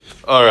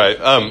All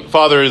right.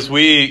 Father, as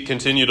we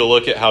continue to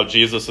look at how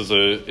Jesus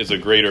is a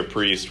greater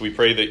priest, we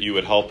pray that you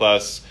would help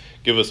us,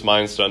 give us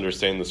minds to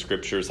understand the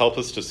scriptures, help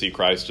us to see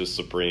Christ as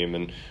supreme,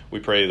 and we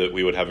pray that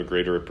we would have a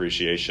greater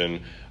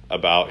appreciation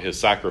about his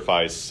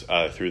sacrifice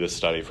through this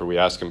study, for we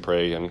ask and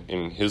pray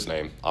in his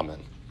name. Amen.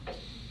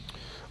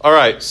 All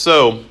right,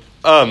 so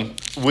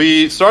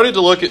we started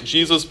to look at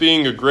Jesus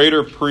being a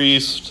greater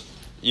priest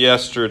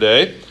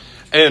yesterday,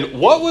 and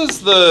what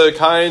was the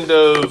kind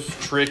of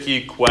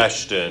tricky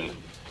question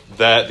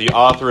that the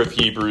author of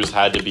Hebrews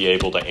had to be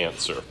able to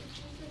answer?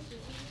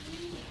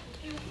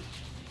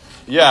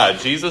 Yeah,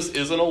 Jesus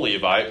isn't a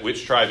Levite.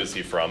 Which tribe is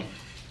he from?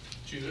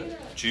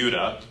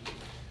 Judah.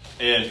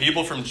 And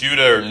people from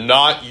Judah are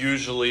not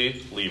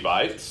usually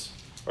Levites.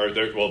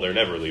 They're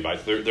never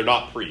Levites. They're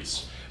not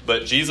priests.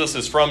 But Jesus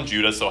is from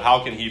Judah, so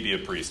how can he be a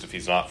priest if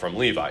he's not from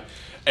Levi?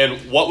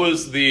 And what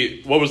was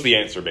the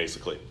answer,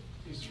 basically?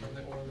 He's from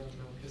the order of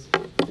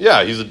Melchizedek.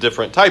 Yeah, he's a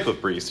different type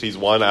of priest. He's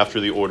one after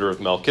the order of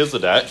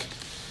Melchizedek.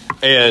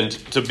 And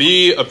to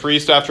be a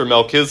priest after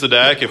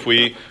Melchizedek, if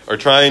we are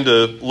trying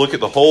to look at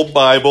the whole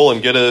Bible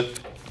and get an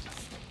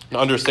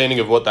understanding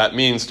of what that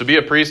means, to be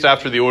a priest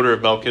after the order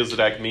of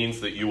Melchizedek means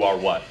that you are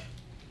what?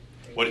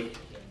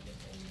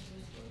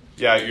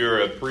 Yeah,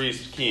 you're a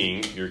priest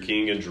king. You're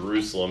king in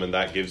Jerusalem, and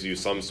that gives you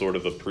some sort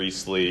of a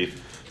priestly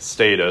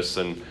status.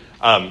 And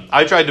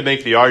I tried to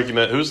make the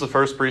argument, who's the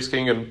first priest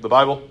king in the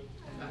Bible?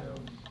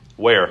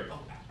 Where?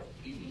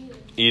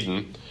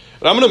 Eden.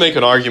 And I'm going to make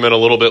an argument a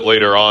little bit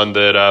later on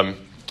that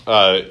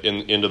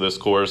into this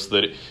course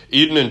that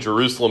Eden and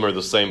Jerusalem are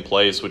the same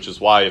place, which is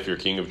why if you're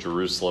king of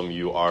Jerusalem,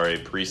 you are a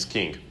priest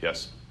king.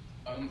 Yes?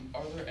 Are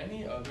there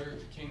any other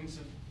kings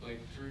of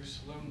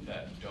Jerusalem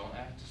that don't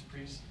act as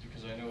priests?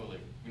 Because I know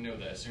we know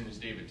that as soon as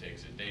David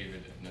takes it,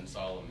 David and then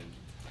Solomon,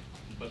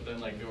 but then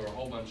there were a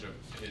whole bunch of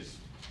his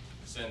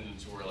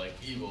descendants who were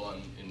evil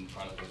in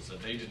Chronicles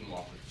that they didn't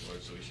walk with the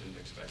Lord, so we shouldn't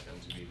expect them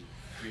to be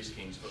priest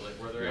kings. But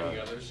were there any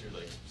others who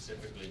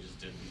specifically just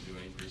didn't do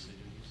any priestly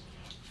duties?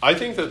 I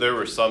think that there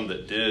were some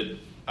that did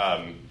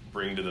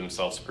bring to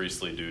themselves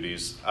priestly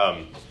duties.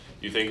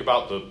 You think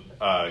about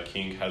the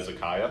King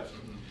Hezekiah,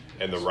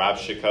 and the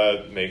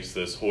Rabshakeh makes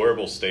this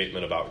horrible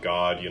statement about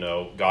God.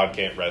 God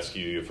can't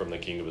rescue you from the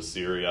king of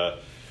Assyria.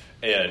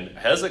 And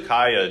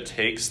Hezekiah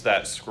takes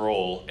that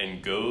scroll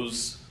and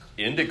goes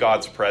into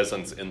God's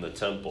presence in the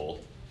temple,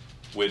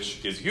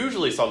 which is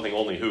usually something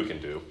only who can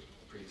do?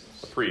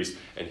 A priest.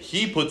 And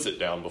he puts it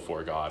down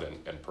before God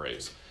and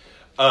prays.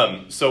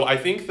 So I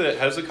think that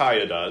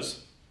Hezekiah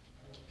does.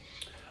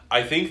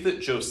 I think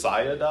that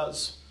Josiah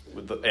does,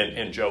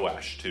 and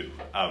Joash too,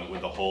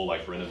 with the whole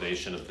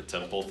renovation of the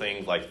temple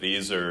thing.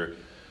 These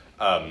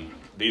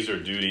are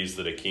duties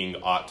that a king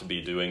ought to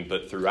be doing.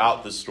 But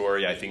throughout the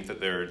story, I think that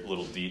there are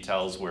little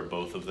details where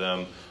both of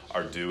them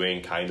are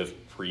doing kind of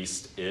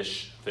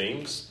priest-ish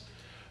things.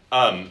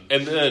 And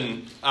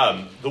then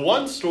the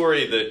one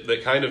story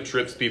that kind of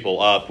trips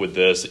people up with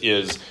this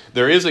is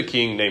there is a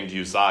king named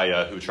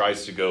Uzziah who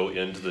tries to go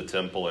into the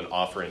temple and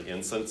offer an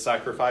incense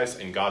sacrifice,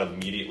 and God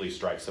immediately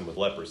strikes him with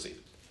leprosy.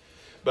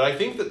 But I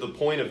think that the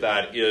point of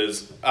that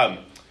is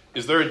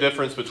there a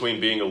difference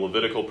between being a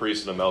Levitical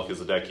priest and a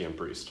Melchizedekian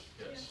priest?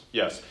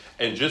 Yes.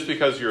 And just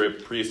because you're a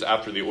priest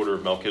after the order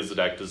of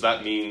Melchizedek, does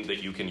that mean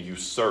that you can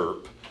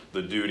usurp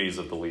the duties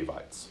of the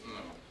Levites?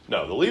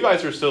 No, the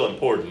Levites are still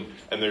important,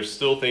 and there's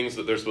still things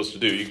that they're supposed to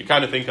do. You can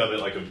kind of think of it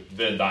like a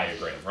Venn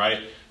diagram, right?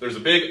 There's a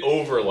big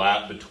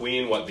overlap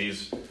between what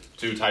these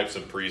two types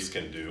of priests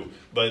can do,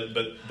 but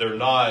they're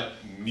not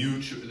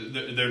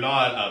they're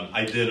not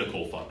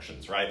identical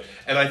functions, right?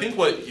 And I think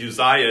what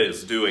Uzziah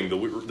is doing,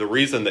 the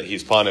reason that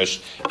he's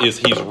punished, is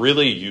he's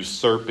really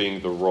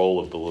usurping the role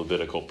of the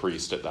Levitical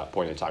priest at that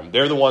point in time.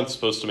 They're the ones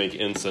supposed to make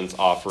incense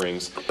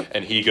offerings,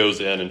 and he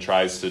goes in and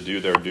tries to do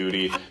their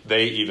duty.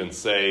 They even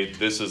say,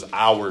 "This is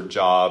our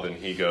job," and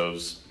he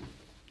goes,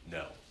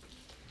 "No."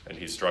 And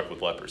he's struck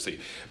with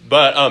leprosy.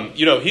 But,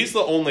 he's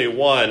the only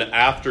one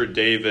after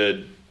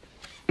David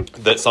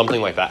that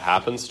something like that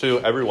happens to.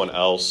 Everyone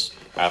else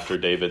after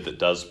David that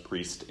does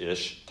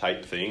priest-ish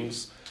type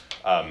things,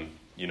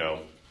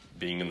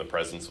 being in the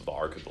presence of the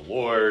Ark of the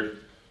Lord,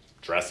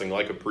 dressing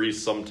like a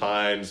priest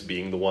sometimes,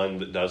 being the one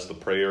that does the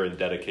prayer and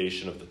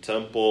dedication of the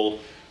temple,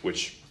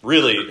 which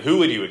really, who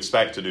would you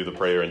expect to do the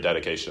prayer and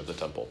dedication of the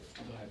temple?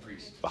 The high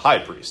priest. The high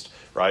priest,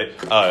 right?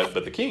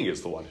 But the king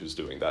is the one who's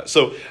doing that.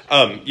 So,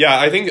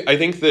 I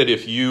think that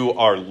if you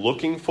are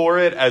looking for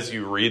it as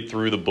you read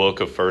through the book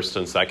of 1st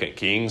and 2nd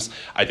Kings,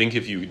 I think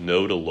if you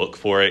know to look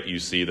for it, you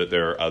see that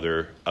there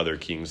are other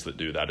kings that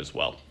do that as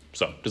well.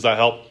 So, does that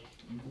help?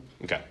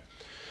 Okay.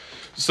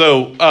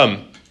 So,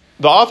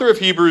 the author of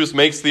Hebrews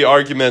makes the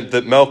argument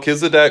that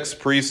Melchizedek's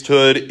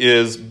priesthood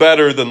is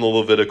better than the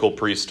Levitical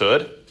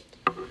priesthood.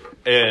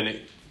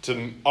 And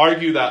to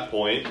argue that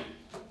point,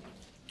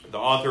 the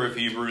author of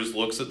Hebrews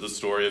looks at the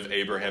story of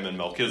Abraham and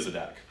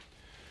Melchizedek.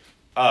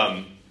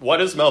 What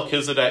does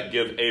Melchizedek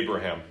give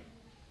Abraham?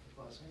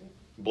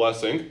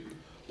 Blessing.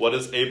 What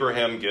does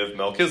Abraham give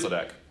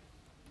Melchizedek?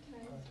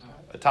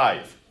 A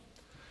tithe.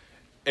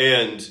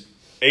 And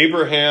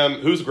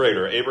Abraham, who's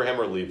greater, Abraham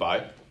or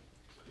Levi?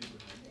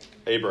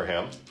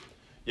 Abraham.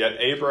 Yet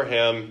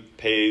Abraham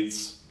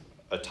pays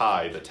a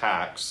tithe, a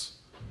tax,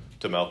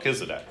 to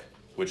Melchizedek,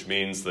 which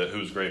means that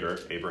who's greater,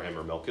 Abraham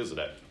or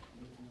Melchizedek?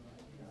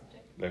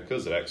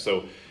 Melchizedek.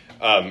 So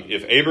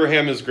if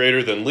Abraham is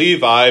greater than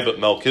Levi, but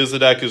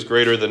Melchizedek is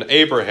greater than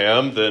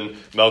Abraham, then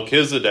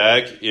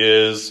Melchizedek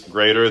is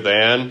greater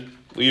than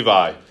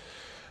Levi.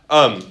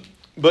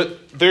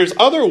 But there's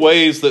other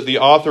ways that the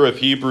author of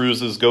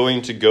Hebrews is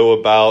going to go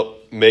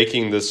about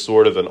making this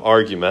sort of an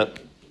argument.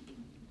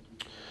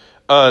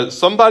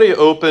 Somebody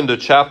opened to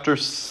chapter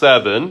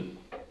 7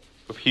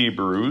 of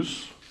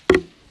Hebrews.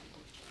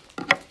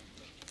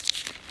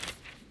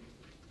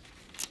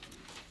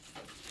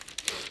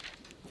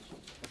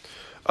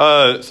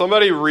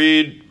 Somebody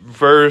read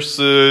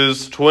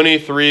verses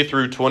 23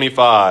 through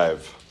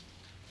 25.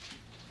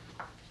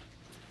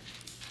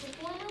 The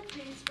former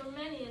priests were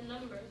many in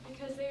number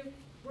because they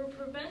were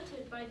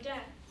prevented by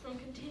death from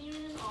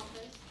continuing in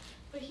office,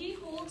 but he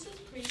holds his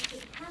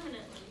priesthood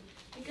permanently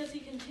because he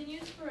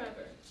continues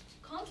forever.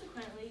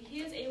 Consequently, he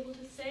is able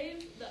to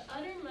save the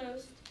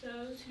uttermost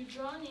those who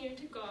draw near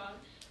to God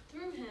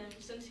through him,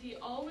 since he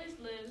always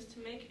lives to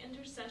make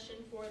intercession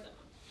for them.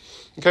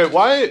 Okay,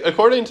 why,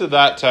 according to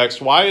that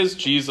text, why is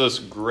Jesus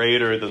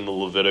greater than the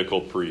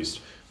Levitical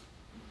priest?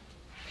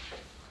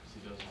 Because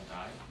he doesn't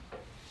die.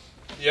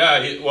 Yeah,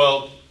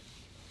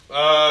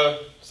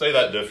 say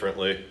that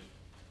differently.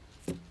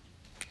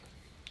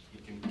 He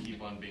can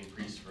keep on being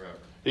priest forever.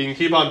 He can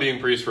keep on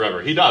being priest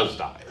forever. He does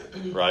die,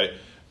 right?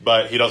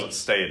 But he doesn't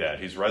stay dead.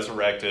 He's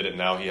resurrected, and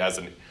now he has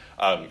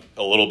a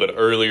little bit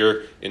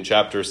earlier in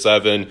chapter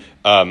 7,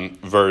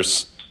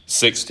 verse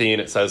 16,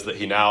 it says that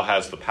he now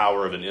has the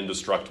power of an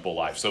indestructible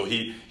life. So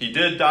he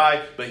did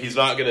die, but he's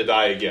not going to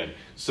die again.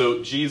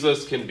 So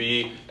Jesus can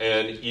be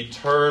an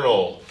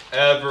eternal,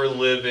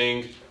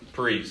 ever-living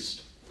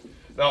priest.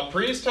 Now,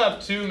 priests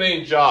have two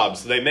main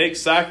jobs. They make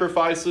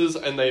sacrifices,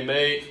 and they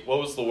make, what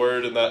was the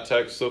word in that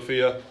text,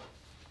 Sophia?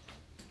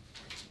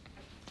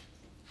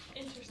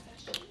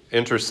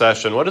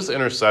 Intercession. What does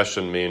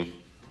intercession mean?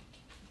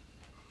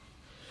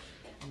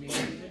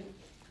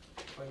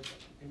 Like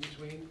in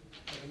between,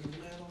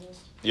 almost.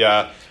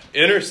 Yeah,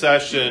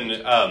 intercession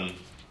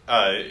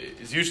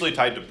is usually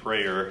tied to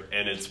prayer,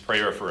 and it's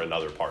prayer for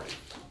another party.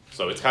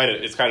 So it's kind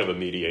of a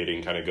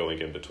mediating, kind of going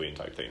in between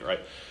type thing, right?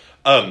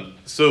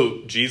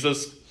 So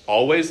Jesus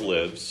always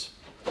lives,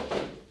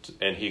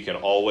 and he can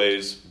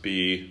always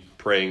be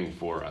praying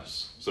for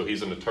us. So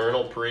he's an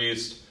eternal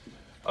priest.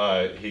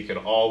 He can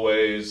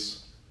always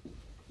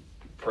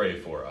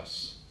pray for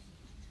us.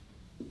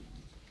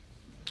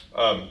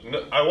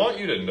 I want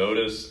you to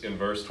notice in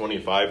verse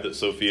 25 that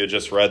Sophia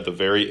just read the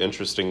very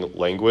interesting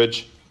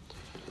language.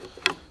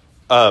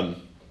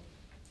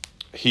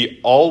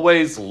 He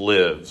always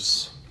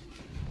lives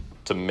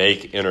to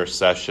make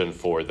intercession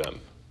for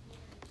them.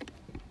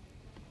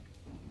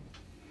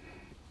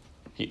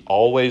 He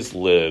always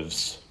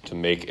lives to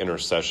make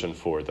intercession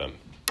for them.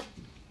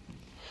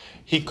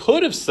 He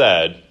could have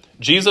said,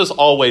 Jesus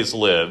always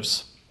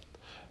lives,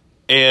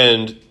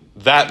 and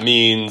that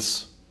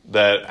means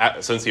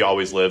that since he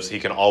always lives, he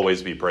can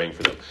always be praying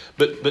for them.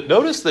 But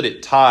notice that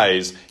it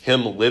ties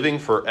him living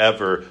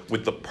forever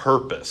with the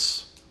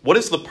purpose. What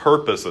is the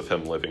purpose of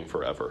him living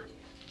forever?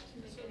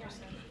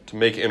 To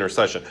make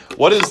intercession.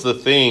 What is the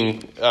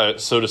thing,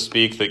 so to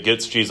speak, that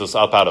gets Jesus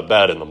up out of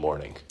bed in the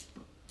morning?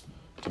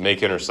 To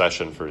make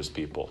intercession for his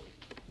people,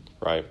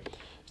 right?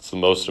 It's the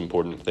most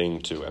important thing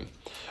to him.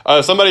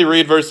 Somebody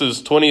read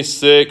verses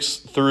 26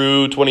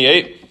 through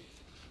 28.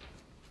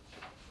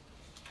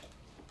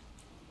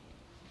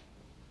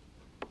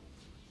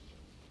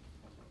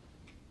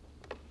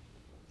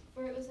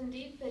 For it was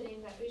indeed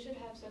fitting that we should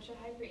have such a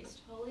high priest,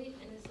 holy,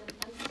 innocent,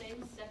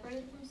 unstained,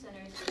 separated from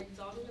sinners, and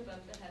exalted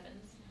above the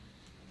heavens.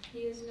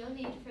 He has no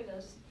need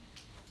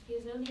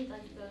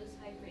like those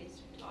high priests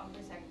to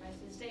offer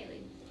sacrifices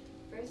daily,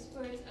 first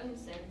for his own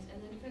sins,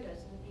 and then for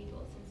those of the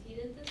people, since he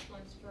did this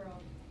once for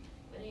all,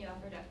 when he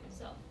offered up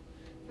himself.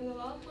 For the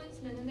law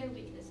appoints men in their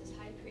weakness as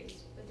high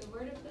priests, but the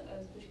word of the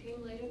oath, which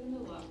came later than the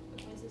law,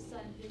 appoints his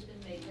son, who's been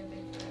made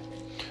perfect forever.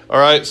 All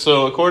right,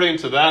 so according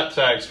to that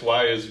text,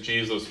 why is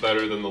Jesus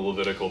better than the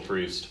Levitical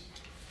priest?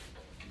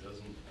 He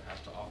doesn't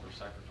have to offer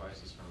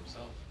sacrifices for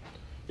himself.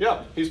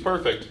 Yeah, he's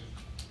perfect.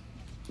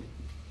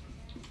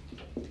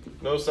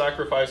 No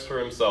sacrifice for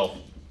himself.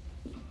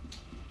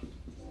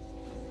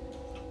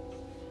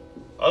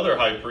 Other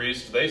high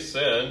priests, they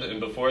sinned, and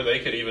before they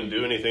could even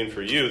do anything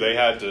for you, they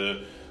had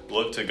to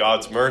look to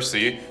God's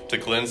mercy to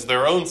cleanse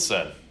their own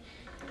sin.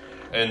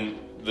 And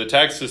the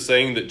text is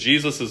saying that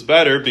Jesus is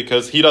better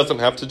because he doesn't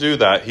have to do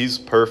that. He's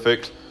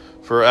perfect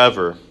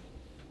forever.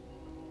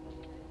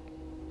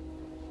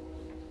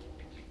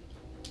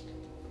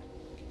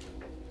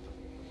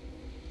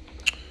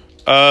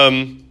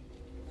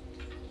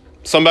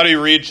 Somebody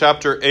read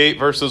chapter 8,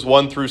 verses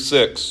 1 through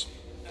 6.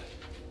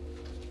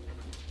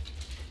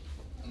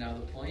 Now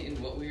the point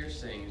in what we are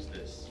saying is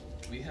this.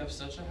 We have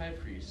such a high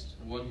priest,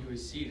 one who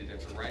is seated at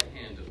the right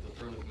hand of the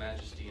throne of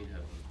majesty in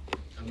heaven,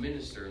 a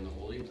minister in the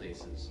holy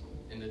places,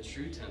 in the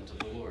true tent of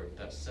the Lord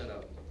that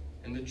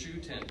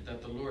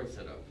the Lord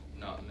set up,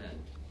 not men.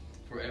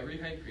 For every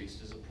high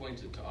priest is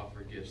appointed to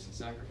offer gifts and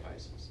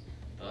sacrifices.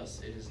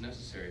 Thus it is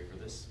necessary for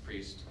this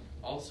priest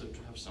also to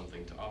have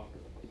something to offer.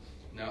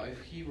 Now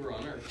if he were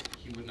on earth,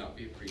 he would not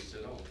be a priest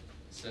at all,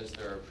 since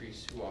there are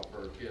priests who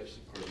offer gifts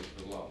according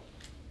to the law.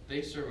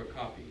 They serve a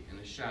copy and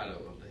a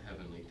shadow of the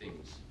heavenly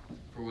things.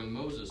 For when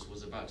Moses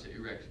was about to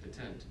erect the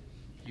tent,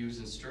 he was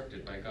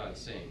instructed by God,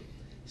 saying,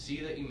 "See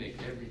that you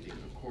make everything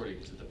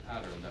according to the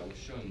pattern that was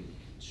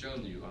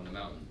shown you on the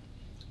mountain."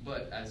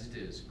 But as it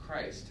is,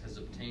 Christ has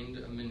obtained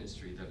a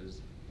ministry that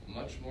is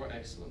much more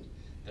excellent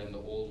than the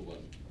old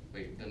one.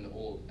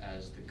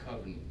 As the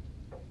covenant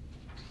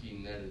he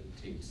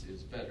meditates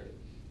is better,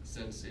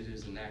 since it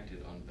is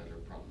enacted on better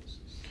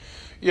promises.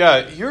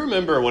 Yeah, you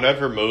remember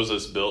whenever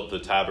Moses built the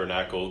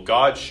tabernacle,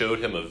 God showed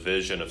him a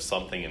vision of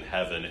something in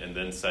heaven and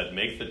then said,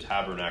 make the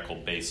tabernacle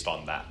based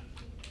on that.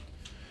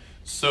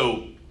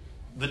 So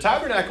the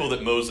tabernacle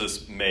that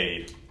Moses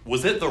made,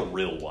 was it the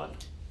real one?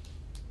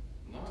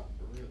 Not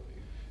really.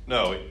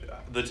 No,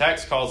 the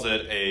text calls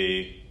it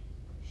a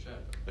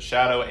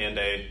shadow and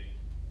a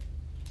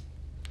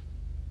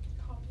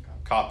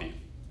copy.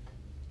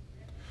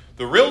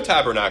 The real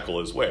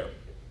tabernacle is where?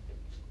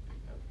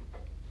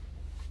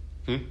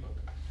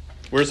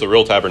 Where's the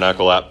real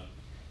tabernacle at?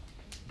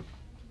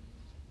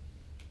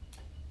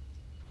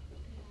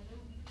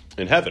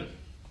 In heaven.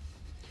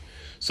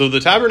 So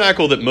the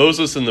tabernacle that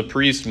Moses and the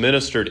priest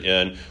ministered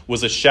in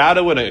was a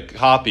shadow and a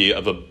copy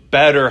of a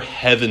better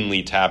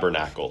heavenly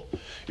tabernacle.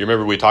 You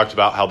remember we talked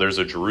about how there's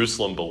a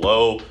Jerusalem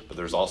below, but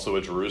there's also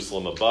a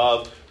Jerusalem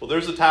above. Well,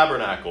 there's a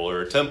tabernacle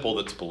or a temple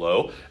that's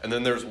below, and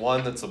then there's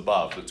one that's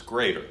above, that's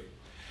greater.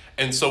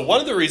 And so one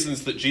of the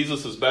reasons that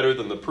Jesus is better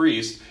than the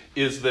priest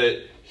is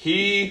that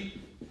he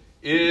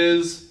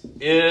is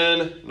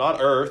in,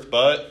 not earth,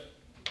 but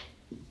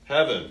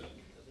heaven.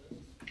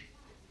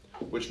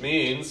 Which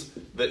means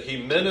that he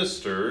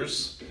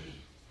ministers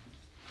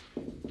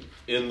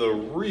in the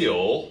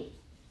real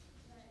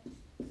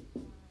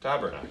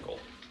tabernacle.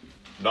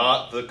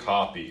 Not the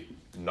copy,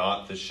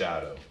 not the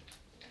shadow.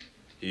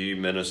 He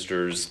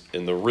ministers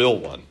in the real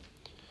one.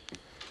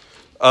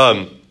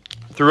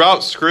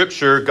 Throughout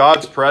Scripture,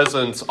 God's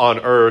presence on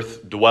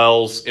earth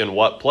dwells in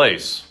what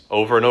place?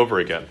 Over and over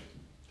again.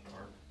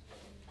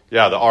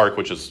 Yeah, the ark,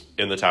 which is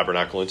in the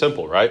tabernacle and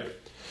temple, right?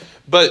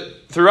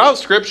 But throughout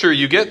Scripture,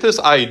 you get this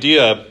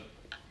idea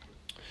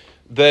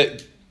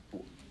that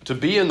to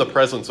be in the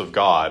presence of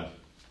God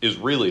is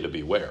really to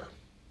be where?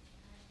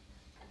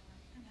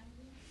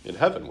 In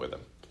heaven with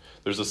him.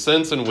 There's a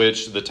sense in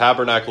which the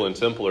tabernacle and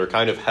temple are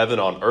kind of heaven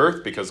on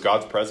earth because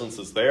God's presence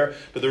is there.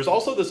 But there's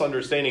also this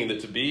understanding that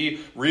to be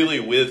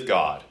really with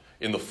God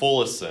in the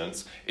fullest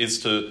sense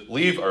is to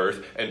leave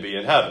earth and be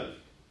in heaven,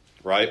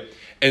 right?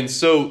 And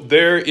so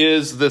there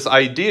is this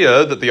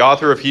idea that the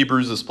author of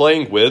Hebrews is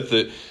playing with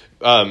that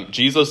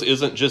Jesus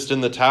isn't just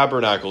in the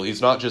tabernacle. He's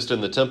not just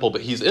in the temple,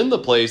 but he's in the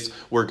place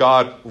where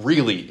God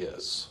really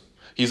is.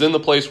 He's in the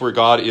place where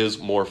God is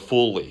more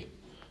fully.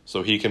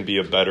 So he can be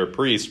a better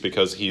priest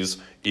because he's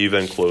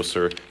even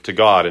closer to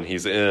God. And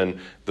he's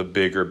in the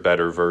bigger,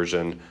 better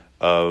version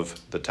of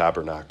the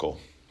tabernacle.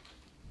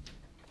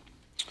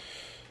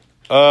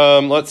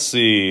 Let's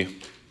see.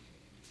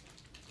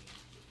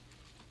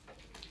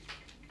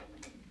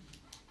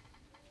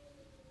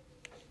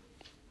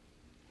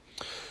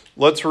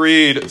 Let's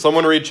read,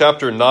 someone read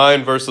chapter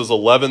 9, verses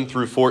 11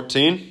 through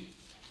 14.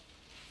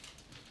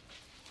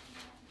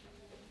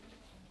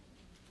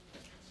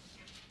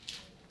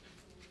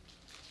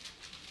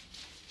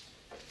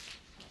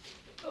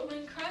 But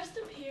when Christ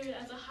appeared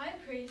as a high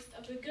priest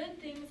of the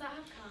good things that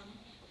have come,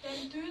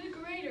 then through the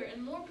greater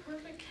and more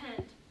perfect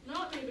tent,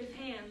 not made with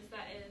hands,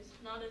 that is,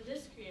 not of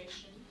this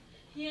creation,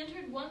 he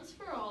entered once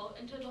for all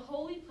into the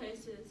holy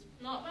places,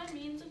 not by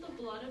means of the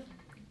blood of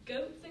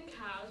goats and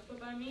cows, but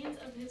by means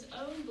of his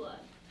own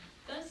blood,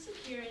 thus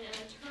securing an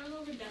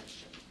eternal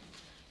redemption.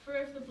 For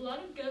if the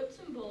blood of goats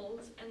and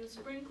bulls, and the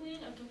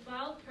sprinkling of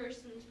defiled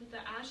persons with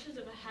the ashes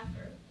of a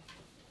heifer,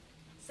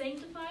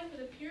 sanctify for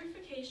the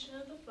purification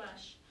of the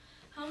flesh,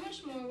 how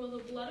much more will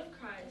the blood of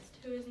Christ,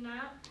 who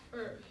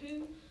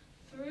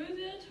through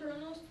the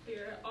eternal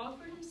Spirit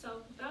offered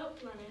himself without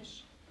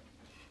blemish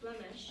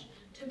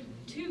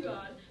to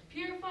God,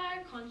 purify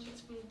our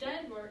conscience from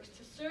dead works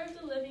to serve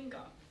the living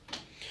God.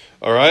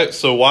 All right,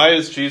 so why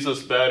is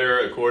Jesus better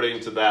according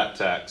to that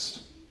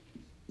text?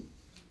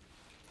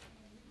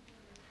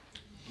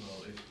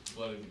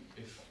 Well,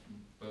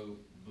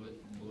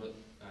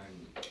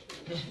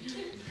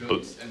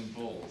 goats and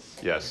bulls.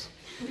 Yes.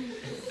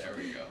 There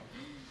we go.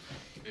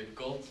 If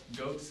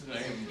goats and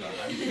I am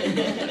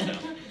God.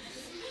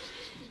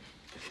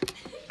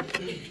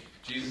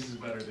 Jesus is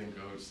better than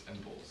goats and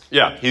bulls.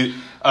 Yeah,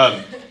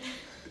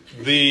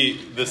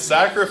 the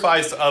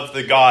sacrifice of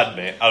the God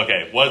man.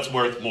 Okay, what's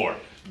worth more?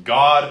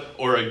 God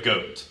or a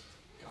goat?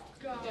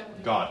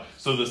 God.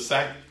 So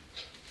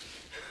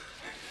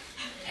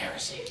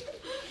Heresy.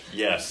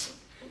 Yes.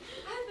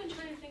 I've been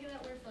trying to think of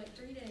that word for like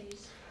 3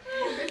 days.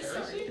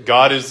 Sorry.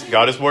 God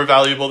is more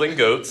valuable than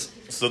goats.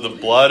 So the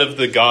blood of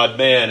the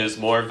God-man is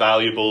more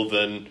valuable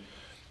than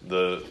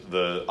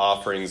the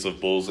offerings of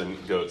bulls and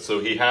goats. So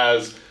he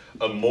has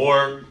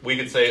we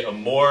could say a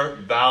more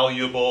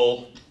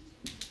valuable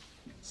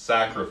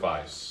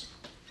sacrifice.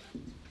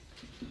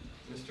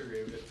 Mr.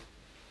 David,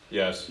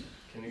 Yes.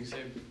 can you say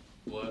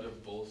blood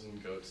of bulls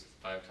and goats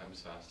 5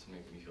 times fast to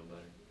make me feel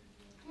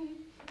better?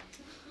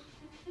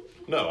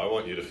 No, I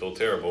want you to feel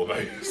terrible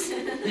about this.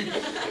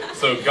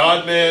 So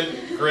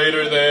God-man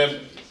greater than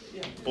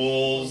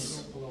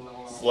bulls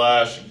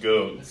 /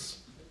 goats.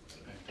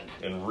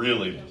 And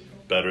really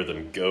better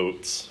than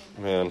goats.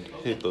 Man,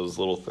 I hate those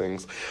little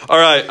things. All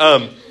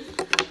right,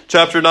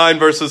 chapter 9,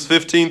 verses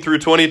 15 through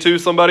 22,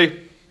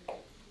 somebody?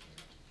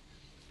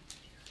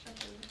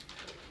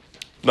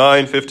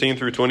 9, 15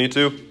 through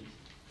 22.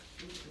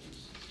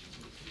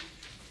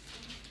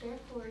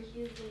 Therefore,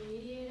 he is the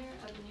mediator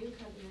of a new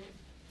covenant,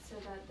 so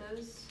that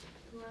those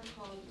who are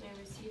called may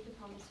receive the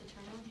promised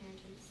eternal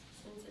inheritance,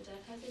 since a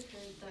death has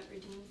occurred that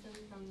redeems them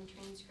from the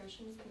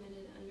transgressions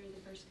committed under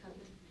the first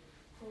covenant.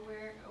 For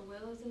where a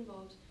will is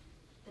involved,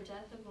 the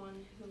death of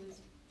one who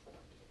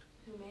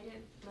made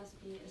it must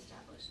be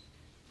established.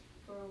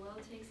 For a will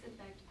takes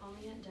effect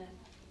only at death,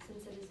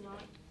 since it is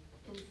not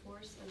in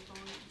force as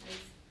long as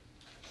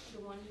the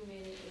one who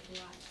made it is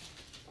alive.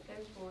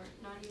 Therefore,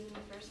 not even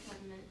the first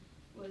covenant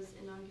was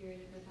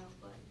inaugurated without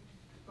blood.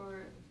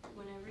 For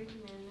when every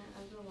commandment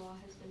of the law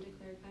has been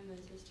declared by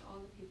Moses to all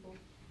the people,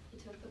 he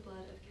took the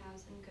blood of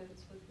calves and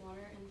goats with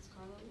water and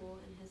scarlet wool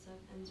and hyssop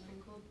and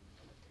sprinkled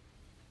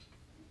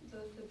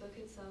both the book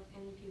itself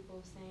and the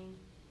people, saying,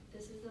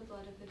 "This is the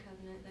blood of the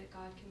covenant that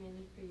God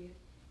commanded for you."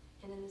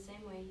 And in the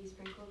same way he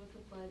sprinkled with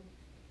the blood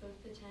both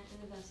the tent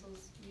and the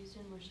vessels used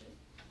in worship.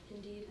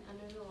 Indeed,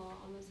 under the law,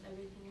 almost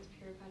everything is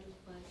purified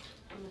with blood,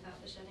 and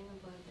without the shedding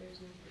of blood there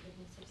is no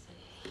forgiveness of sin.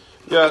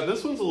 Yeah,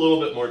 this one's a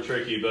little bit more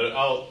tricky, but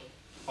I'll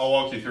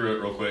walk you through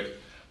it real quick.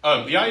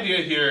 The idea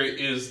here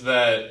is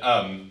that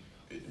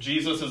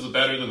Jesus is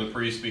better than the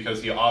priest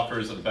because he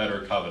offers a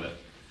better covenant.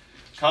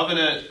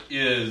 Covenant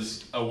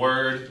is a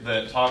word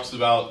that talks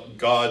about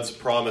God's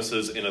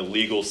promises in a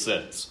legal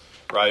sense,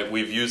 right?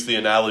 We've used the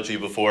analogy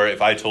before.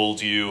 If I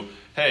told you,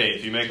 hey,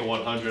 if you make a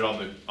 100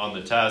 on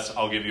the test,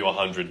 I'll give you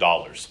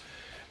 $100.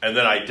 And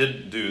then I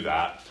didn't do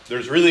that.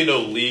 There's really no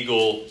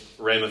legal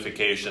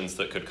ramifications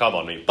that could come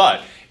on me.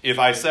 But if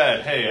I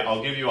said, hey,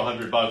 I'll give you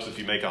 $100 if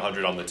you make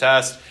 100 on the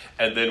test,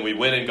 and then we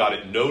went and got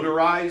it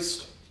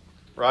notarized,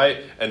 right?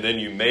 And then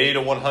you made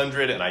a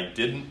 100 and I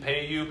didn't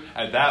pay you,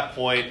 at that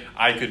point,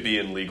 I could be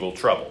in legal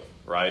trouble,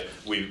 right?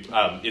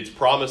 It's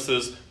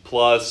promises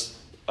plus,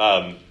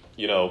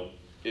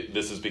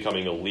 this is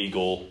becoming a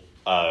legal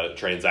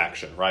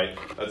transaction, right?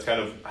 That's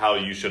kind of how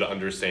you should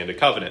understand a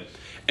covenant.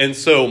 And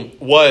so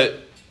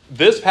what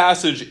this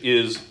passage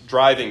is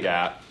driving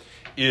at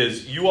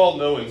is, you all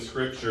know in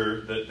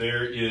Scripture that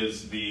there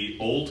is the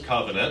Old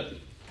Covenant,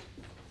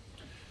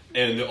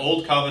 and the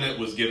Old Covenant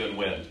was given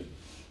when?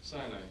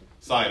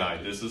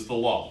 Sinai. This is the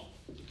law,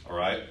 all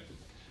right?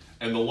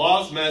 And the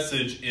law's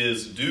message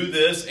is, do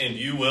this and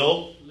you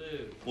will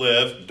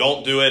live.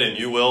 Don't do it and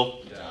you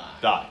will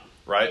die,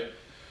 right?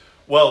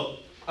 Well,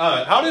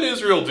 how did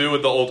Israel do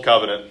with the Old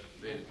Covenant?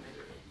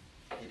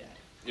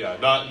 Yeah,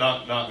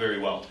 not very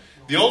well.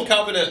 The Old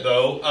Covenant,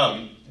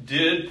 though,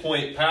 did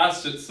point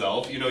past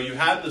itself. You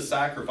had the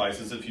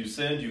sacrifices. If you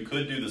sinned, you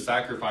could do the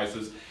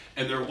sacrifices.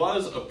 And there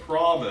was a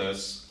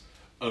promise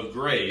of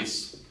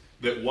grace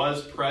that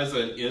was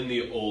present in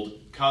the Old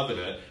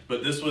Covenant,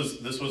 but this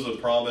was a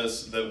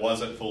promise that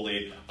wasn't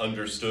fully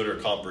understood or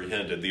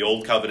comprehended. The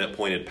Old Covenant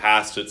pointed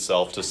past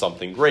itself to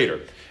something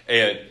greater.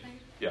 And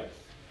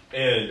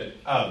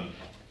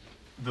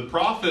the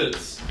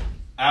prophets,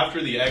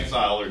 after the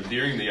exile or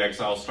during the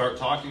exile, start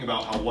talking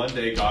about how one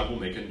day God will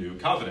make a new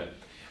covenant.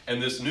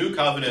 And this new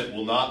covenant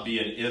will not be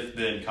an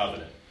if-then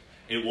covenant.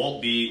 It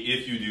won't be,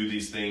 if you do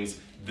these things,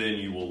 then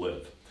you will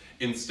live.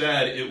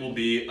 Instead, it will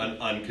be an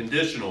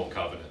unconditional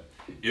covenant.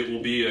 It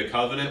will be a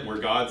covenant where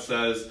God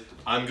says,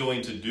 I'm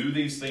going to do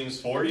these things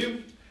for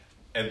you.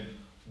 And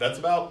that's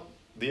about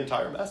the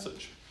entire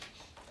message.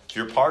 If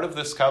you're part of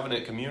this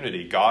covenant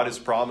community, God is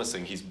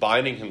promising, he's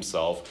binding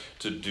himself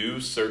to do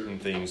certain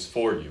things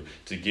for you,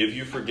 to give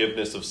you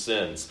forgiveness of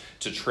sins,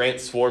 to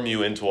transform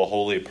you into a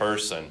holy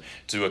person,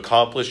 to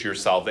accomplish your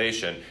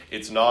salvation.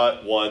 It's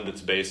not one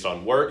that's based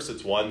on works.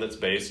 It's one that's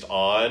based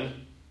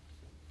on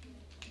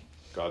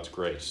God's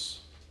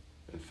grace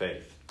and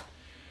faith.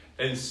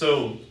 And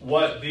so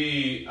what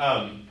the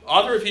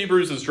author of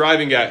Hebrews is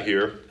driving at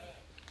here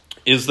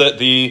is that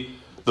the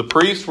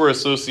priests were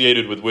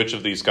associated with which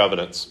of these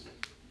covenants?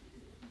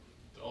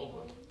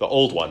 The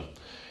old one.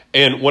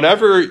 And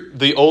whenever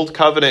the old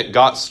covenant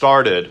got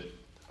started,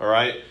 all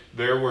right,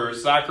 there were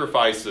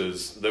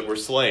sacrifices that were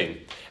slain.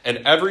 And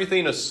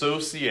everything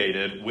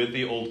associated with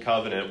the old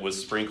covenant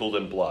was sprinkled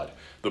in blood.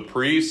 The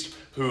priests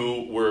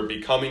who were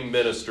becoming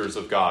ministers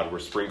of God were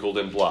sprinkled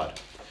in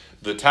blood.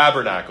 The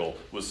tabernacle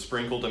was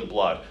sprinkled in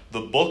blood. The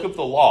book of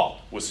the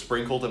law was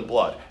sprinkled in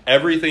blood.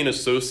 Everything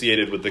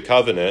associated with the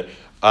covenant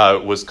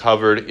was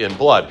covered in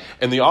blood.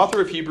 And the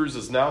author of Hebrews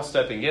is now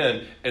stepping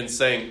in and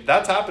saying,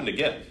 that's happened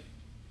again.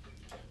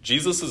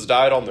 Jesus has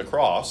died on the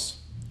cross,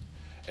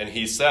 and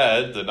he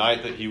said, the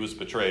night that he was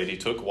betrayed, he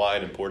took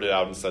wine and poured it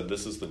out and said,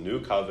 this is the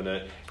new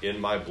covenant in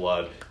my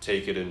blood,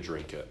 take it and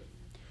drink it.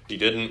 He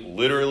didn't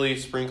literally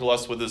sprinkle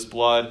us with his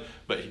blood,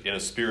 but in a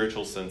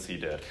spiritual sense he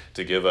did,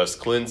 to give us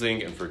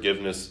cleansing and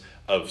forgiveness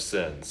of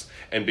sins.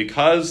 And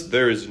because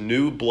there is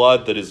new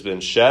blood that has been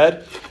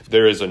shed,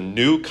 there is a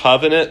new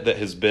covenant that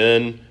has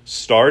been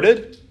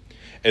started.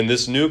 And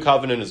this new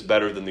covenant is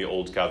better than the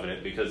old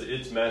covenant because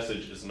its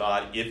message is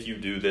not, if you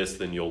do this,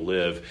 then you'll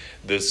live.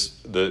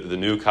 The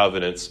new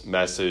covenant's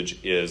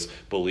message is,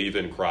 believe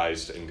in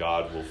Christ and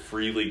God will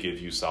freely give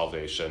you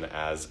salvation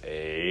as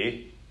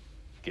a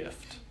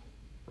gift.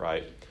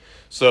 Right?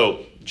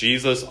 So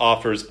Jesus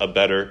offers a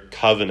better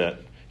covenant.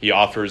 He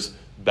offers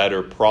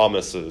better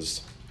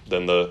promises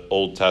than the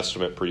Old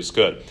Testament priest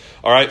could.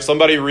 All right,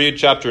 somebody read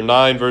chapter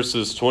 9,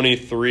 verses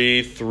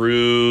 23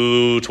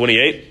 through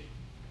 28.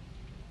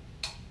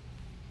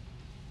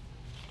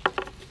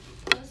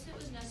 Thus it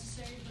was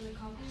necessary for the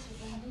copies of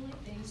the heavenly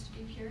things to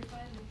be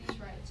purified with these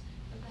rites,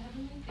 but the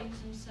heavenly things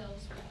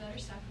themselves were better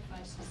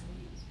sacrifices than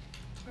these.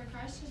 For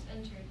Christ has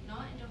entered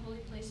not into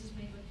holy places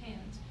made with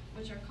hands,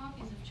 which are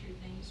copies of true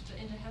things,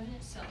 but into heaven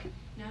itself,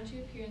 now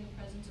to appear in the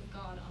presence of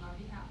God on our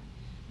behalf.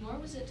 Nor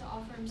was it to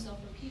offer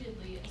himself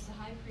repeatedly, as the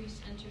high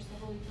priest enters the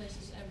holy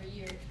places every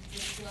year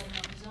with blood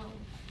not his own.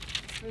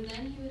 For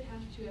then he would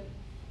have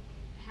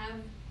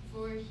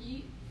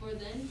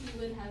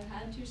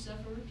had to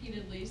suffer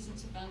repeatedly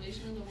since the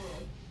foundation of the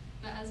world.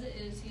 But as it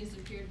is, he has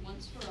appeared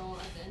once for all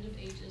at the end of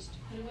ages to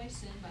put away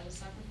sin by the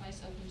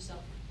sacrifice of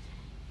himself.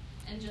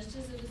 And just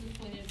as it is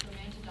appointed for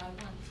man to die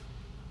once,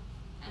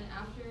 and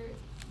after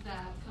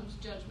that comes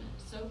judgment,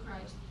 so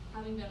Christ,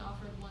 having been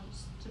offered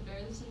once to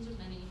bear the sins of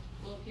many,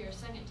 will appear a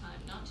second time,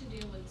 not to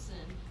deal with sin,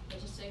 but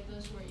to save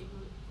those who are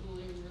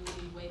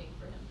eagerly waiting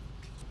for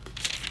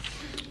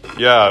him.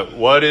 Yeah,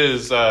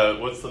 what's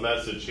the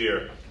message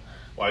here?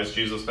 Why is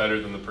Jesus better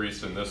than the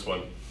priest in this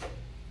one?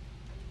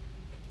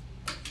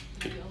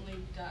 He only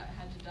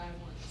had to die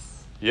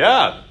once.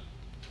 Yeah.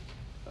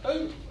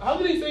 How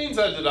many things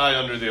had to die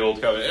under the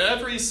old covenant?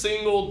 Every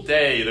single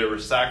day there were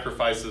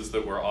sacrifices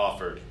that were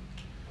offered.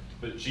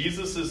 But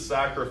Jesus'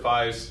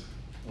 sacrifice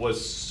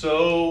was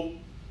so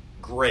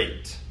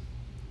great.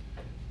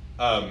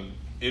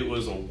 It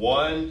was a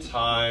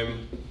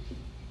one-time,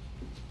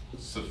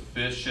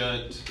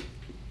 sufficient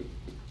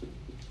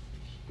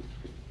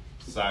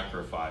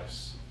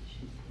sacrifice.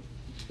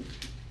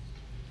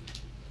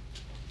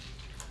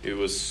 It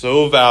was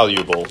so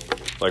valuable,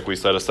 like we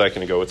said a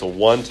second ago. It's a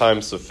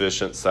one-time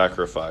sufficient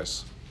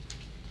sacrifice.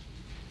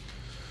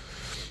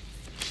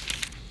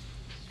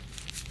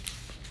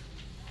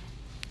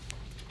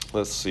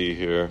 Let's see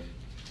here.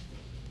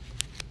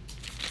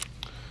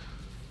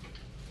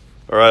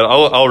 All right,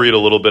 I'll read a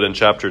little bit in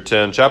chapter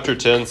 10. Chapter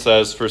 10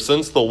 says, "For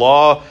since the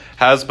law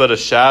has but a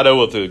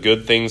shadow of the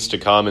good things to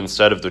come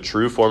instead of the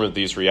true form of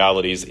these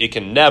realities, it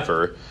can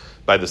never,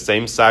 by the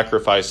same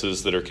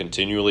sacrifices that are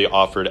continually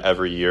offered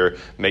every year,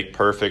 make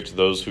perfect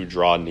those who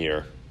draw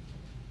near.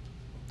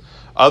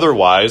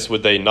 Otherwise,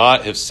 would they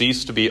not have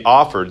ceased to be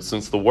offered,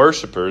 since the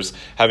worshippers,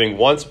 having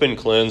once been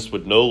cleansed,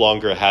 would no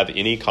longer have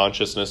any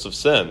consciousness of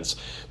sins?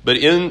 But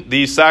in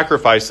these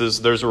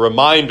sacrifices, there's a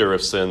reminder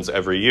of sins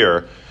every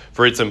year,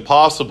 for it's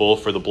impossible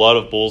for the blood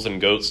of bulls and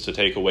goats to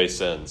take away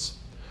sins."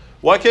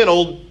 What can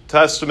Old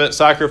Testament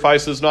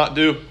sacrifices not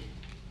do?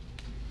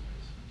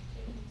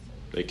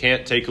 They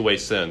can't take away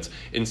sins.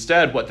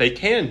 Instead, what they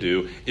can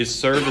do is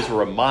serve as a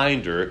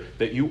reminder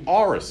that you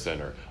are a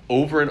sinner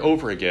over and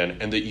over again,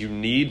 and that you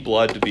need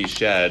blood to be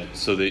shed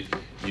so that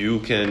you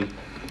can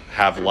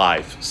have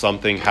life.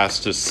 Something has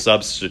to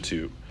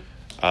substitute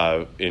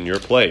in your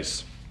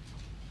place.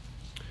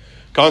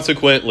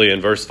 Consequently, in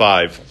verse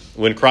 5,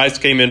 when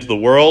Christ came into the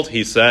world,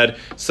 he said,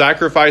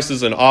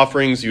 "Sacrifices and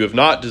offerings you have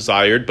not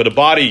desired, but a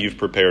body you've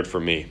prepared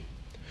for me.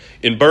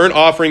 In burnt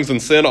offerings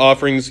and sin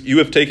offerings you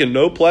have taken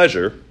no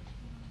pleasure.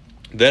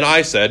 Then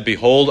I said,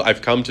 Behold,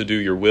 I've come to do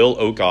your will,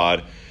 O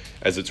God,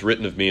 as it's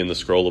written of me in the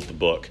scroll of the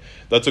book."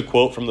 That's a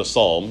quote from the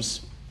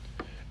Psalms.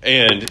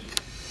 And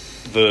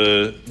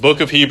the book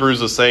of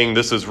Hebrews is saying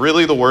this is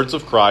really the words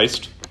of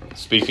Christ,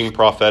 speaking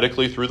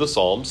prophetically through the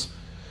Psalms.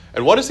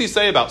 And what does he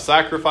say about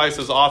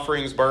sacrifices,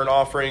 offerings, burnt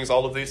offerings,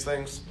 all of these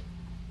things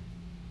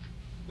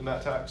in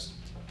that text?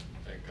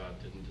 That God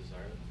didn't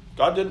desire them.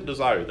 God didn't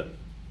desire them.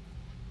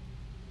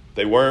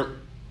 They weren't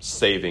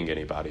saving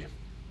anybody.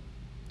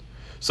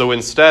 So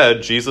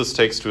instead, Jesus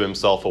takes to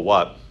himself a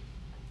what?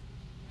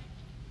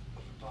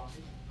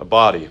 A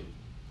body.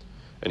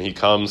 And he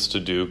comes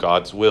to do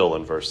God's will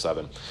in verse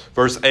 7.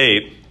 Verse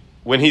 8,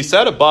 "When he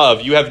said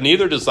above, you have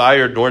neither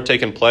desired nor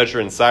taken pleasure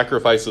in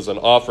sacrifices and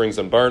offerings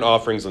and burnt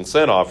offerings and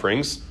sin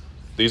offerings,"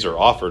 these are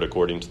offered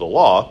according to the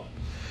law,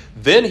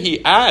 "then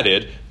he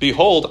added,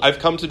 Behold, I've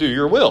come to do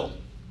your will."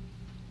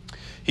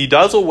 He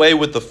does away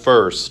with the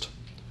first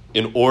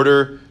in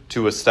order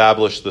to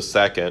establish the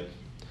second.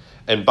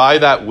 And by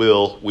that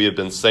will, we have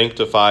been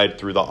sanctified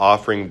through the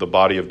offering of the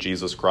body of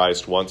Jesus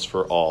Christ once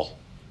for all.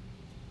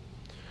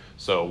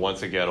 So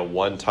once again, a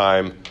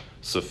one-time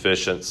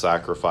sufficient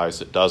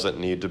sacrifice. It doesn't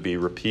need to be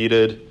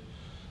repeated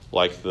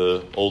like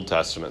the Old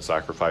Testament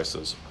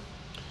sacrifices.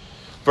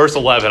 Verse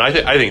 11, I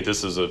think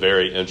this is a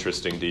very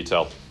interesting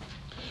detail.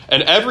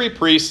 And every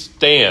priest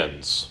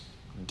stands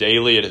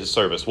daily at his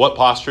service. What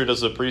posture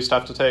does the priest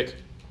have to take?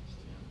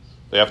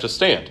 They have to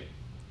stand.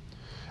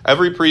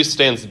 Every priest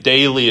stands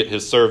daily at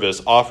his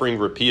service, offering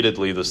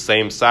repeatedly the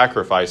same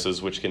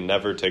sacrifices which can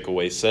never take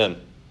away sin.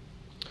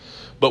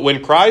 But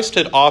when Christ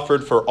had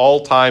offered for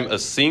all time a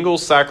single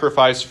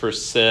sacrifice for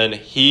sin,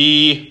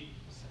 he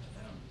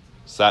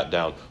sat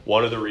down.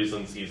 One of the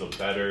reasons he's a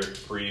better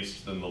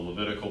priest than the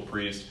Levitical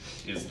priest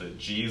is that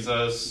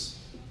Jesus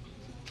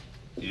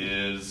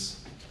is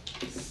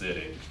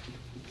sitting.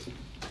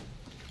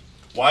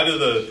 Why do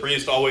the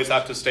priests always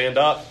have to stand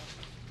up?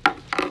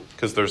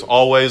 Because there's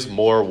always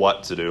more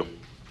what to do?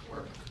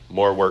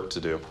 More work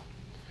to do.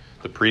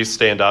 The priests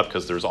stand up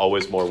because there's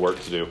always more work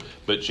to do.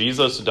 But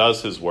Jesus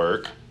does his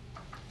work.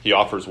 He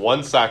offers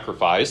one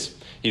sacrifice.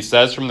 He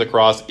says from the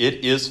cross,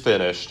 "It is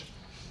finished."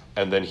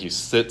 And then he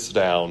sits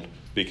down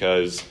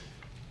because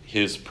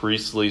his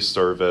priestly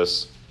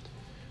service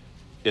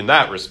in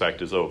that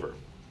respect is over.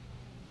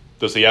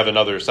 Does he have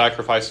another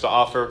sacrifice to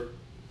offer?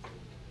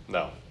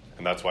 No.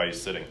 And that's why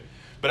he's sitting.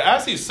 But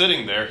as he's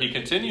sitting there, he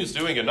continues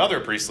doing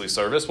another priestly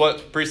service.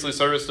 What priestly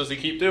service does he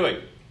keep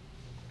doing?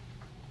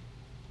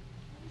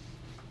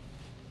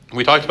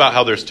 We talked about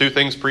how there's two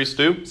things priests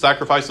do,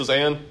 sacrifices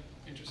and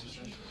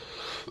Intercession.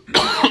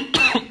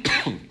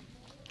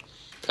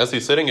 as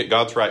he's sitting at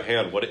God's right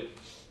hand,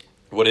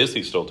 what is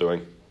he still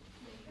doing?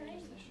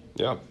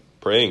 Yeah,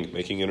 praying,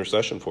 making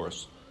intercession for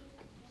us.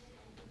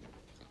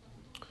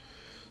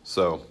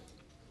 So,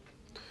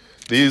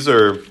 these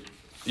are,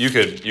 you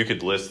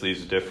could list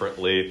these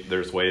differently.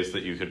 There's ways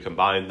that you could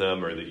combine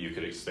them or that you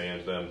could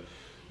expand them.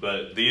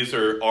 But these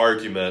are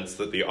arguments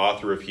that the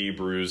author of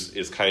Hebrews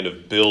is kind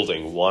of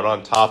building one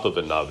on top of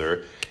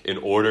another in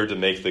order to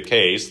make the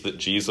case that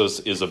Jesus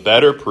is a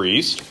better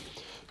priest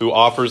who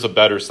offers a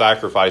better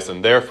sacrifice,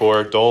 and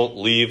therefore don't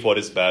leave what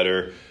is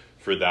better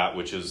for that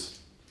which is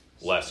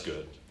less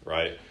good,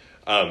 right?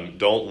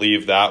 Don't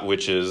leave that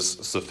which is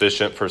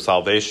sufficient for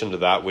salvation to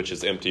that which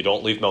is empty.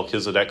 Don't leave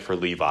Melchizedek for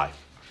Levi.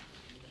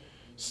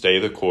 Stay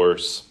the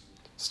course.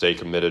 Stay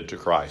committed to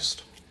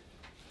Christ.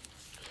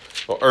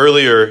 Well,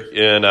 earlier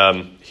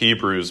in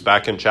Hebrews,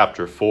 back in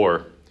chapter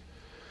 4,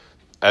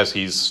 as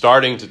he's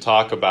starting to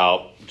talk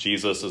about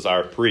Jesus as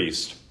our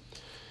priest,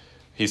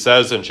 he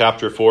says in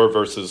chapter 4,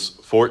 verses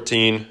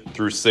 14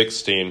 through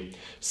 16,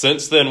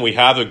 "Since then we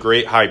have a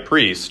great high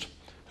priest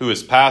who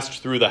has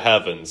passed through the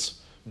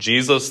heavens,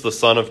 Jesus, the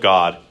Son of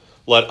God.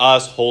 Let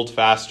us hold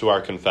fast to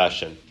our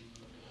confession.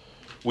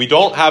 We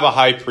don't have a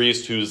high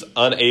priest who's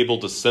unable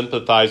to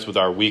sympathize with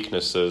our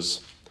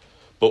weaknesses,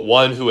 but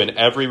one who in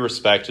every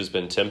respect has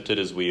been tempted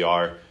as we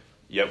are,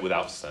 yet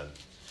without sin."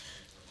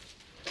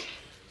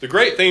 The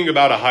great thing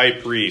about a high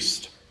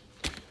priest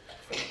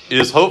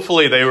is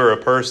hopefully they were a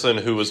person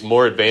who was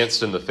more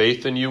advanced in the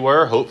faith than you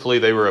were. Hopefully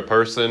they were a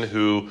person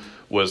who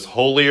was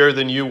holier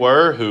than you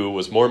were, who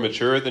was more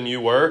mature than you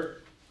were.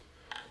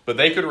 But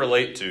they could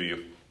relate to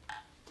you.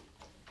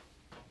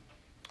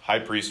 High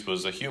priest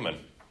was a human,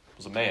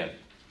 was a man.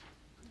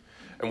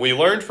 And we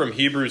learned from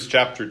Hebrews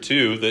chapter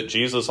 2 that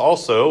Jesus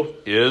also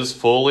is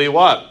fully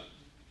what?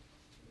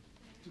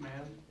 Man.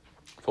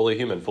 Fully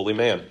human, fully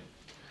man.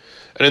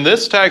 And in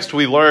this text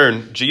we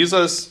learn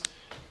Jesus,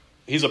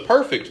 he's a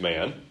perfect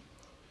man,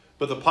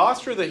 but the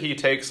posture that he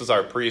takes as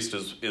our priest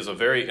is a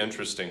very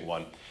interesting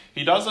one.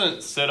 He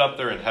doesn't sit up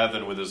there in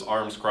heaven with his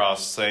arms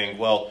crossed saying,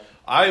 well,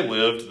 I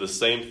lived the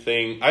same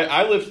thing.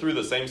 I lived through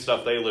the same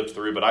stuff they lived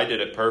through, but I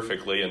did it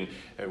perfectly.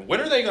 And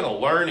when are they going to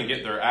learn and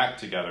get their act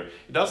together?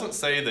 It doesn't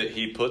say that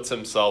he puts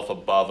himself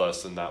above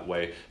us in that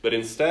way. But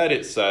instead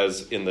it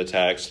says in the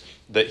text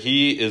that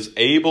he is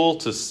able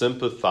to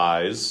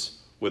sympathize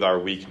with our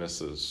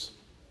weaknesses.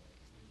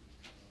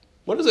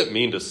 What does it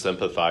mean to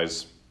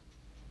sympathize?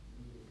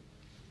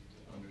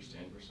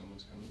 Understand where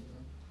someone's coming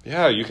from.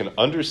 Yeah, you can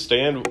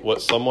understand where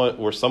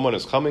someone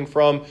is coming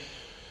from.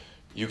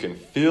 You can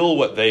feel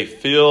what they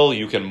feel.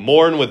 You can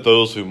mourn with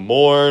those who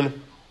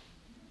mourn.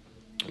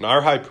 And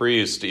our high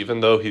priest, even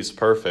though he's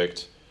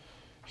perfect,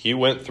 he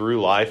went through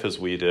life as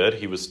we did.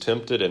 He was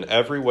tempted in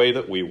every way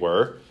that we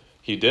were.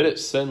 He did it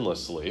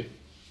sinlessly.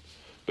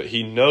 But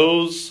he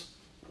knows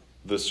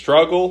the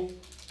struggle,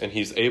 and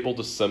he's able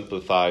to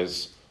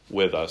sympathize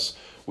with us.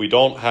 We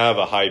don't have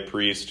a high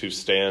priest who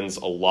stands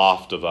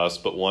aloft of us,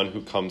 but one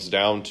who comes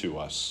down to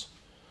us,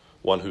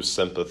 one who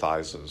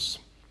sympathizes.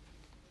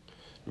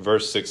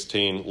 Verse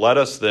 16, "Let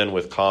us then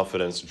with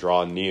confidence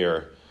draw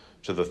near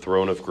to the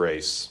throne of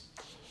grace,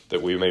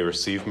 that we may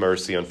receive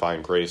mercy and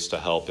find grace to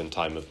help in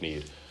time of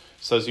need." It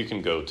says you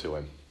can go to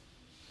him.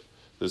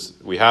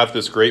 We have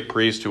this great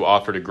priest who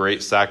offered a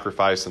great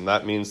sacrifice, and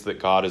that means that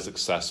God is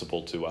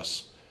accessible to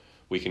us.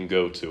 We can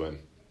go to him.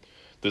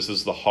 This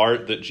is the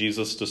heart that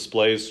Jesus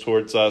displays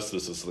towards us.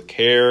 This is the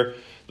care,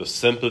 the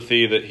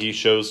sympathy that he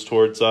shows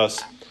towards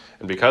us.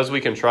 And because we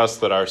can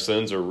trust that our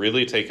sins are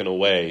really taken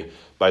away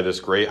by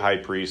this great high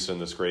priest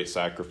and this great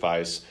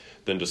sacrifice,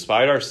 then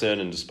despite our sin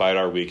and despite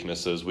our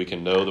weaknesses, we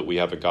can know that we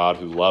have a God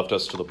who loved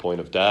us to the point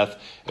of death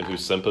and who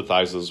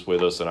sympathizes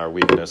with us in our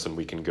weakness, and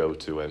we can go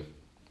to him.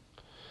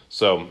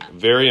 So,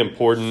 very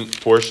important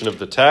portion of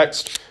the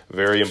text,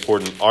 very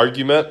important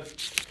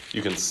argument.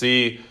 You can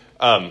see,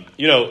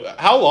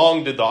 how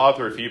long did the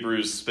author of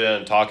Hebrews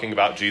spend talking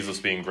about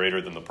Jesus being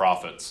greater than the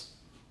prophets?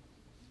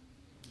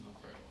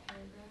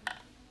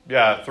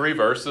 Yeah, 3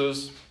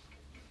 verses.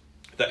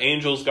 The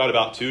angels got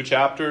about 2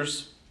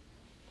 chapters.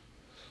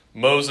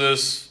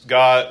 Moses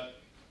got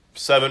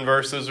 7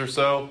 verses or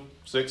so,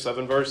 6,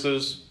 7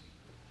 verses.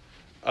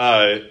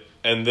 And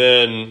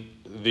then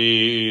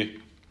the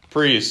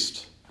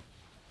priest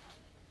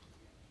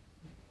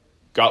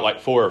got like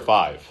 4 or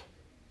 5.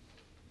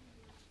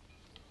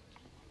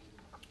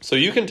 So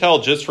you can tell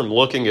just from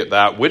looking at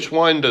that, which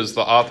one does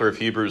the author of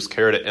Hebrews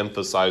care to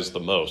emphasize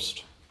the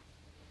most?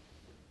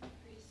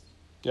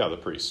 Yeah, the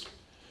priest,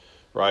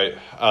 right?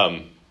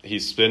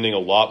 He's spending a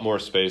lot more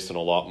space and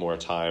a lot more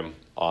time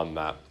on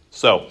that.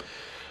 So,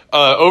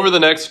 over the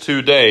next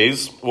 2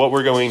 days, what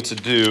we're going to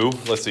do,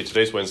 let's see,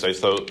 today's Wednesday,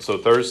 so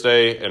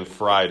Thursday and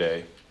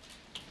Friday,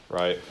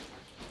 right?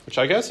 Which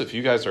I guess if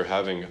you guys are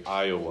having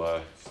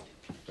Iowa,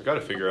 I've got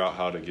to figure out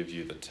how to give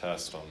you the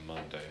test on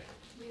Monday.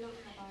 We don't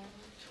have Iowa.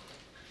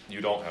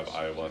 You don't have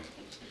Iowa.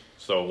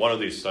 So one of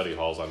these study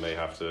halls, I may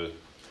have to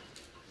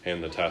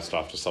hand the test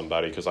off to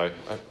somebody because I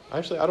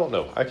don't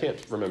know. I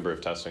can't remember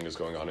if testing is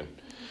going on.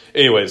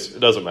 Anyways, it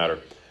doesn't matter.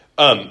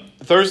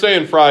 Thursday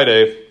and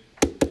Friday,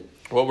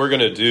 what we're going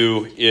to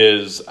do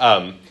is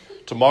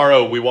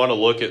tomorrow we want to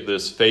look at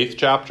this faith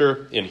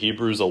chapter in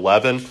Hebrews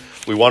 11.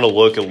 We want to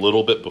look a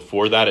little bit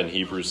before that in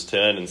Hebrews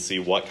 10 and see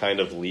what kind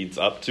of leads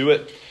up to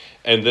it.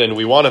 And then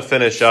we want to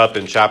finish up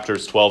in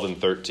chapters 12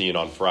 and 13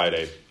 on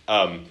Friday.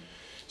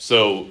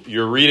 So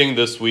your reading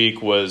this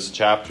week was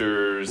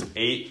chapters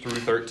 8 through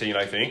 13,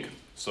 I think.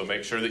 So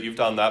make sure that you've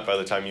done that by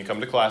the time you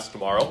come to class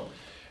tomorrow.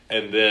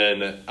 And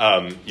then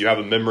you have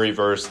a memory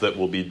verse that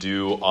will be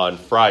due on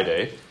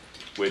Friday,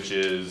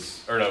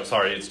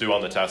 it's due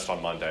on the test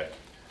on Monday.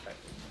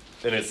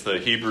 And it's the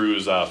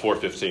Hebrews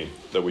 4:15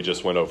 that we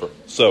just went over.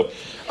 So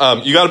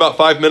you got about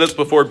 5 minutes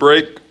before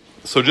break,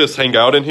 so just hang out in here.